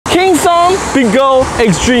Hsiang, Bigo,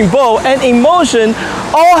 Extreme Bow, and Emotion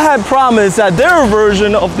all had promised that their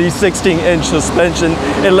version of the 16-inch suspension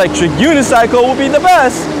electric unicycle would be the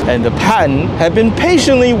best, and the patent had been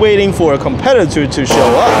patiently waiting for a competitor to show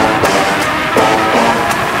up.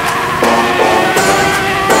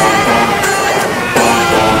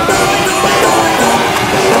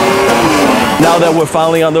 Now that we're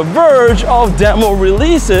finally on the verge of demo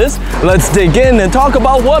releases, let's dig in and talk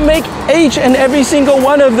about what makes each and every single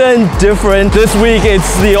one of them different. This week,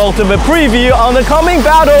 it's the ultimate preview on the coming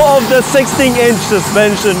battle of the 16-inch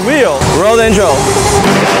suspension wheel. Roll the intro.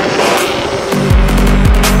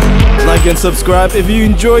 Like and subscribe if you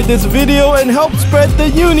enjoyed this video and help spread the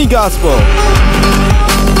uni gospel.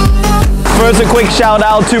 First, a quick shout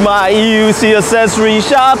out to my EUC accessory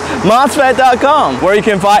shop, MOSFET.com, where you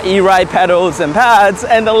can find e-ride pedals and pads,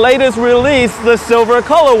 and the latest release, the silver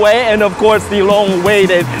colorway, and of course the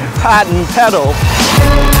long-awaited patent pedal.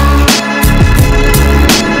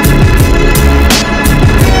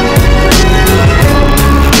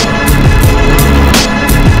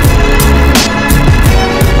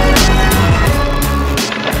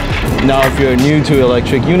 Now, if you're new to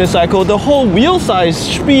electric unicycle, the whole wheel size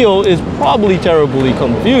spiel is probably terribly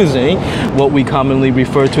confusing. What we commonly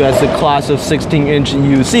refer to as the class of 16-inch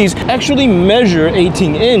EUCs actually measure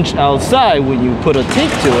 18-inch outside when you put a tick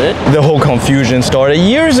to it. The whole confusion started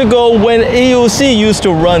years ago when EUC used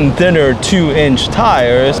to run thinner 2-inch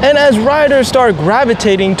tires, and as riders start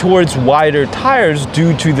gravitating towards wider tires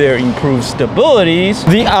due to their improved stabilities,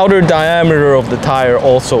 the outer diameter of the tire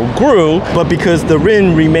also grew, but because the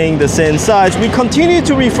rim remained the same size, we continue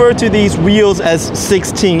to refer to these wheels as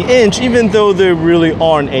 16-inch, even though they really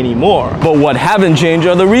aren't anymore. But what haven't changed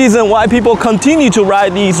are the reason why people continue to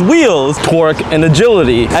ride these wheels: torque and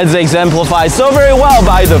agility, as exemplified so very well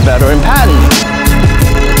by the veteran patent.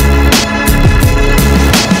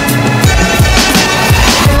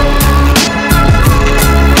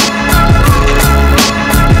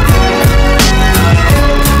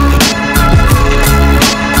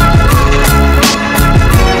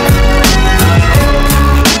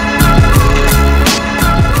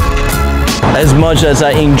 As much as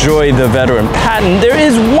I enjoy the veteran patent, there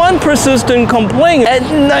is one persistent complaint. At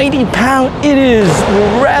 90 pounds, it is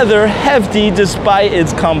rather hefty despite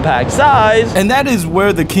its compact size, and that is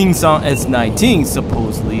where the Hsiang S19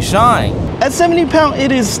 supposedly shine. At 70 pounds,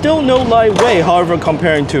 it is still no lightweight. However,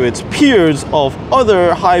 comparing to its peers of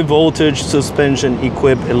other high voltage suspension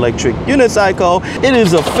equipped electric unicycle, it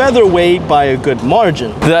is a featherweight by a good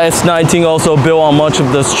margin. The S19 also built on much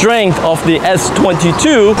of the strength of the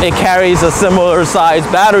S22. It carries a similar size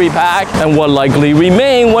battery pack and what likely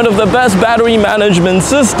remain one of the best battery management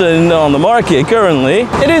systems on the market currently.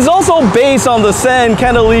 It is also based on the same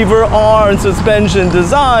cantilever arm suspension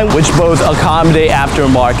design, which both accommodate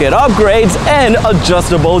aftermarket upgrades and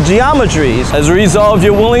adjustable geometries. As a result, if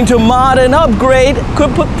you're willing to mod and upgrade, could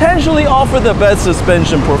potentially offer the best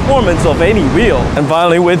suspension performance of any wheel. And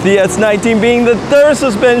finally, with the S19 being the third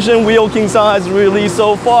suspension wheel Hsiang has released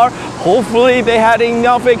so far, hopefully they had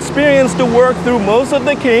enough experience to work through most of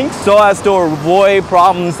the kinks so as to avoid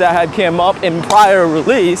problems that had come up in prior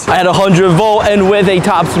release. At 100 volt and with a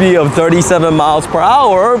top speed of 37 miles per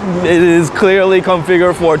hour, it is clearly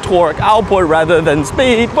configured for torque output rather than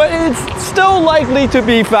speed, but it's still likely to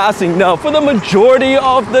be fast enough for the majority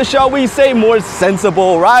of the, shall we say, more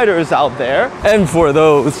sensible riders out there. And for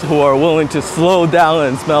those who are willing to slow down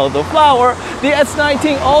and smell the flower, the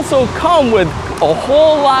S19 also comes with a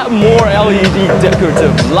whole lot more LED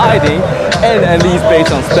decorative lighting, and at least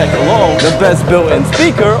based on spec alone, the best built-in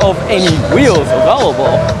speaker of any wheels available.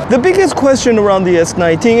 The biggest question around the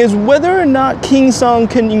S19 is whether or not Hsiang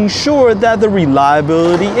can ensure that the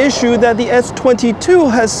reliability issue that the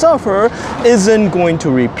S22 has suffered isn't going to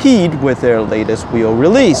repeat with their latest wheel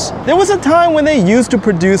release. There was a time when they used to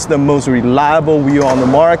produce the most reliable wheel on the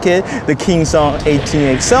market. The Hsiang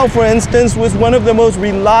 18XL, for instance, was one of the most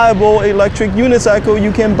reliable electric unicycle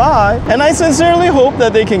you can buy, and I sincerely hope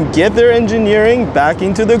that they can get their engineering back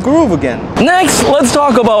into the groove again. Next, let's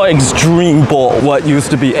talk about Extreme Bow, what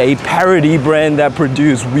used to be a parody brand that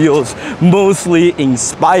produced wheels mostly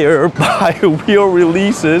inspired by wheel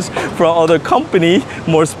releases from other companies,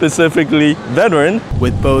 more specifically Veteran,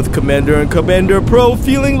 with both Commander and Commander Pro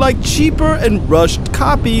feeling like cheaper and rushed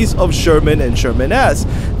copies of Sherman and Sherman S.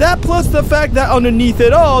 That plus the fact that underneath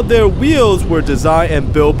it all, their wheels were designed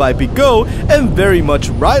and built by Bigo and very much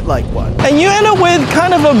ride like one. And you end up with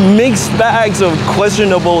kind of a mixed bags of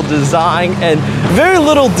questionable design and very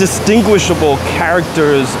little distinguishable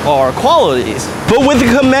characters or qualities. But with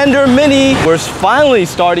the Commander Mini, we're finally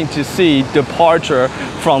starting to see departure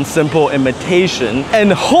from simple imitation,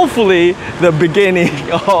 and hopefully the beginning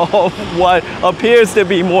of what appears to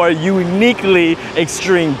be more uniquely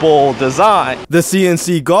extreme bowl design. The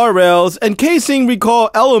CNC guardrails and casing recall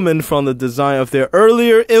elements from the design of their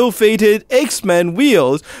earlier ill-fated X-Men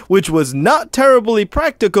wheels, which was not terribly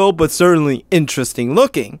practical but certainly interesting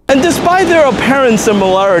looking. And despite their apparent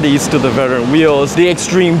similarities to the veteran wheels, the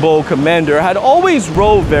Extreme Bowl Commander had always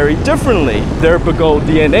rode very differently. Their Begode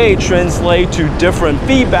DNA translate to different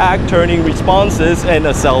feedback, turning responses, and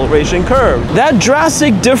acceleration curve. That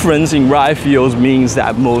drastic difference in ride feels means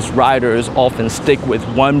that most riders often stick with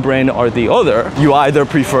one brand or the other. You either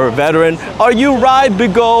prefer veteran or you ride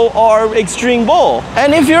Begode or Extreme Bowl.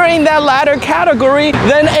 And if you're in that latter category,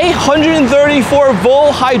 then a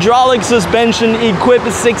 134-volt hydraulic suspension equipped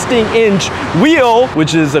 16-inch wheel,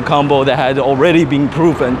 which is a combo that had already been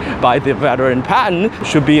proven by the veteran patent,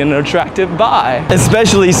 should be an attractive buy,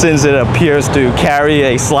 especially since it appears to carry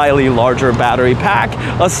a slightly larger battery pack,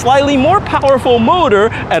 a slightly more powerful motor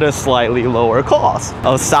at a slightly lower cost.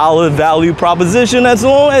 A solid value proposition as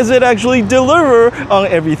long as it actually delivers on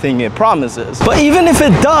everything it promises. But even if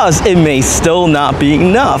it does, it may still not be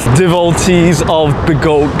enough. Devotees of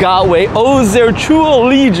Begode Gotway owes their true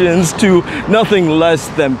allegiance to nothing less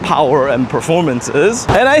than power and performances.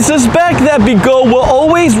 And I suspect that Begode will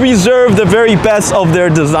always reserve the very best of their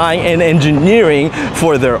design and engineering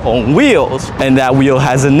for their own wheels. And that wheel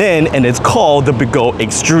has a name, and it's called the Begode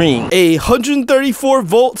Extreme. A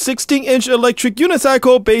 134-volt 16-inch electric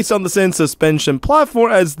unicycle based on the same suspension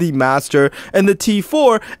platform as the Master and the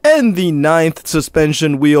T4 and the 9th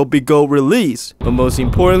suspension wheel Begode release. But most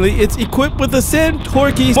importantly, it's equipped with the same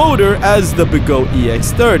torquey motor as the Begode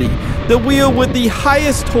EX30, the wheel with the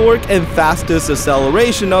highest torque and fastest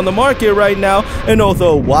acceleration on the market right now. And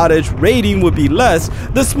although wattage rating would be less,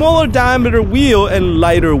 the smaller diameter wheel and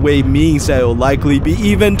lighter weight means that it will likely be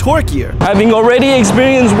even torquier. Having already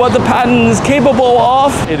experienced what the patent is capable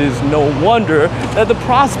of, it is no wonder that the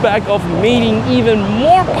prospect of mating even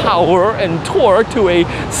more power and torque to a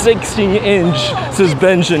 16-inch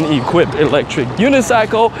suspension-equipped electric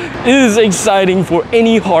unicycle is exciting for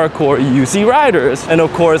any hardcore EUC riders. And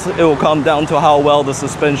of course, it will come down to how well the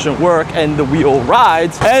suspension work and the wheel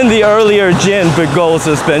rides. And the earlier gen Begode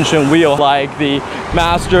suspension wheel, like the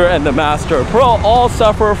Master and the Master Pro, all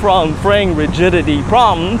suffer from frame rigidity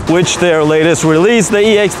problems, which their latest release, the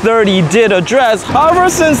EX30, did address. However,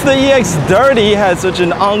 since the EX30 had such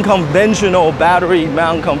an unconventional battery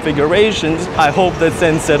mount configurations, I hope the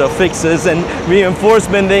same set of fixes and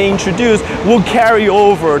reinforcement they introduced will carry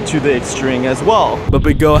over to the Extreme as well. But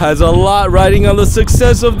Begode has a lot riding on the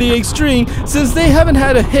success of the Extreme, since they haven't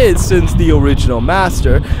had a hit since the original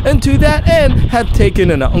Master, and to that end have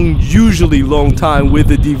taken an unusually long time with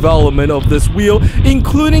the development of this wheel,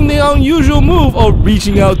 including the unusual move of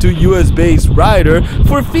reaching out to US-based rider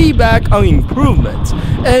for feedback on improvements,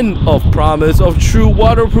 and of promise of true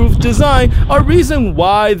waterproof design, a reason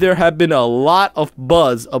why there have been a lot of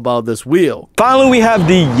buzz about this wheel. Finally, we have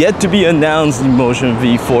the yet-to-be-announced Emotion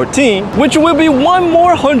V14, which will be one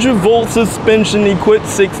more 100-volt suspension-equipped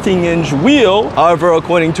 16-inch wheel. However,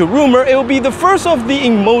 according to rumor, it will be the first of the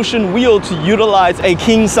Emotion wheel to utilize a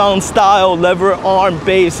Hsiang-style lever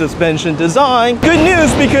arm-based suspension design. Good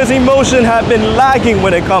news, because Emotion have been lagging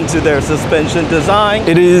when it comes to their suspension design.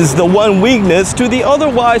 It is the one weakness to the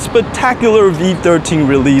otherwise spectacular V13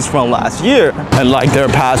 release from last year. And like their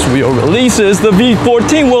past wheel releases, the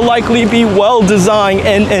V14 will likely be well designed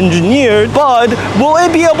and engineered, but will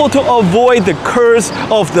it be able to avoid the curse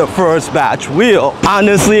of the first batch wheel?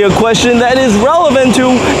 Honestly, a question that is relevant to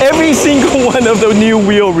every single one of the new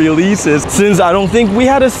wheel releases, since I don't think we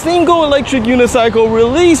had a single electric unicycle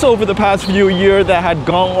release over the past few years that had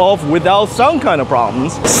gone off without some kind of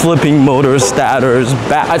problems. Slipping motor stators,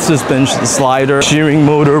 bad suspension slider, shearing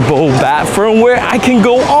motor bowl bat firmware, I can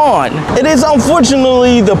go on. It is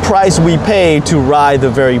unfortunately the price we pay to ride the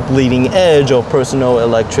very bleeding edge of personal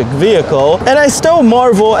electric vehicle, and I still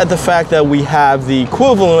marvel at the fact that we have the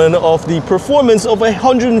equivalent of the performance of a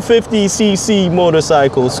 150cc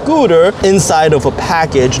motorcycle scooter inside of a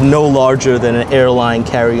package no larger than an airline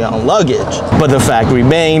carry-on luggage. But the fact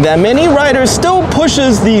remains that many riders still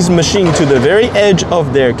pushes these machines to the very edge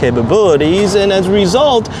of their capabilities, and as a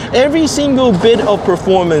result, every single bit of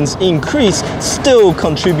performance increase still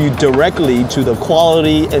contribute directly to the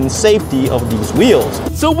quality and safety of these wheels.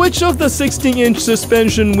 So which of the 16-inch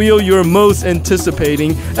suspension wheel you're most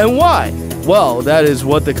anticipating and why? Well, that is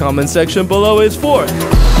what the comment section below is for.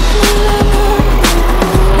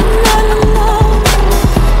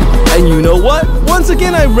 And you know what? Once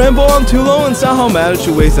again, I ramble on too long and somehow managed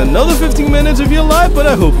to waste another 15 minutes of your life, but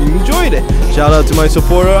I hope you enjoyed it. Shout out to my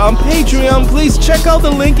supporter on Patreon. Please check out the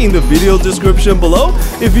link in the video description below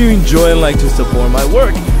if you enjoy and like to support my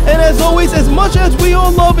work. And as always, as much as we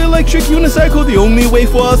all love electric unicycle, the only way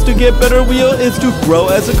for us to get better wheel is to grow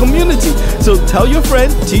as a community. So tell your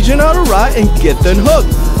friends, teach them how to ride, and get them hooked.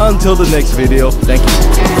 Until the next video, thank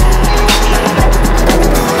you.